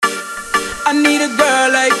I need a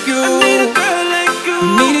girl like you. Need a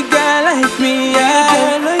girl like me,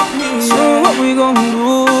 yeah. So what we gon'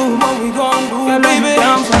 do? Girl, baby,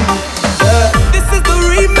 down for me. This is the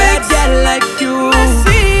remix. Bad girl like you.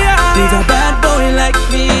 Need a bad boy like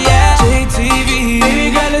me, yeah. JTV,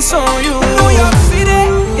 baby girl, it's on you. New York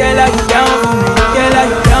City. Girl, are you down for me? Girl,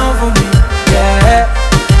 are you down for me? Yeah.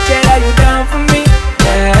 Girl, are you down for me?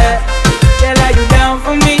 Yeah. Girl, are you down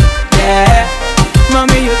for me? Yeah.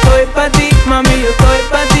 Mami, yo estoy pa' ti. Mami, yo estoy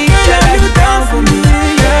pa' ti. Girl, are you down for me?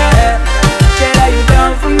 Yeah. Girl, are you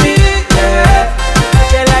down for me? Yeah.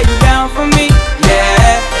 Girl, are you down for me?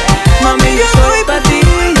 Yeah. Mami, yo estoy pa' ti.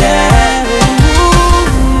 Yeah.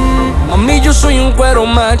 Mami, yo soy un cuero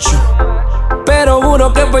macho, pero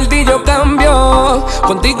juro que por ti yo cambio.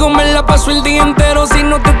 Contigo me la paso el día entero. Si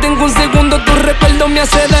no te tengo un segundo, tu recuerdo me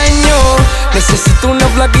hace daño. Necesito una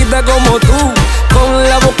flaquita como tú, con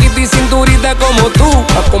la boquita y cinturita como tú,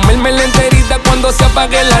 a comerme la enterita cuando se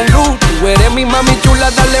apague la luz. Tú eres mi mami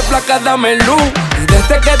chula, dale flaca, dame luz. Y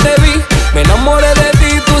desde que te vi, me enamoré de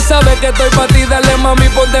ti. Tú sabes que estoy pa' ti, dale mami,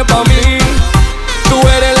 ponte pa' mí. Tú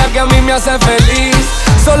eres la que a mí me hace feliz.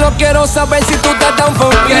 Solo quiero saber si tú estás down for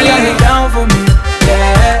me. Girl, are you down for me?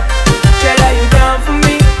 Yeah. Girl, are you down for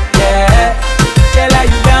me? Yeah. Girl, are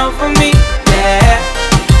you down for me? Yeah.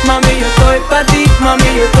 Mami, yo estoy pa' ti. Mami,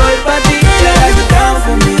 yo estoy pa' ti. Girl, are you down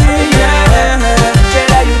for me? Yeah.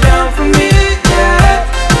 Girl, are you down for me? Yeah.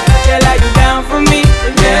 Girl, are you down for me?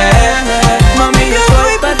 Yeah. Mami, yo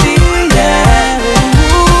estoy pa' ti. Yeah.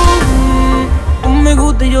 Tú me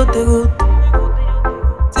gusta y yo te gusto.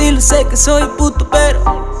 Sí, lo sé que soy puto,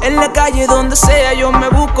 pero en la calle donde sea yo me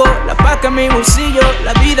busco la paca en mi bolsillo,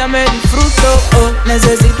 la vida me disfruto. Oh,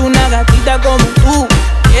 necesito una gatita como tú,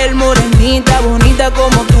 piel morenita, bonita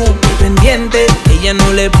como tú, pendiente. Ella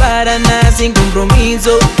no le para nada, sin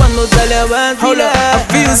compromiso, cuando sale a vacilar. Hold up,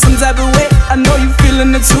 I feel some type of way, I know you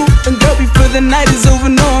feeling it too. And girl, before the night is over,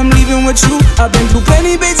 no, I'm leaving with you. I've been through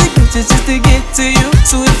plenty basic bitches just to get to you.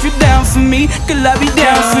 So if you're down for me, girl, I'll be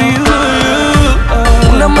down for you.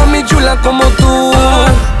 Una mami chula como tú,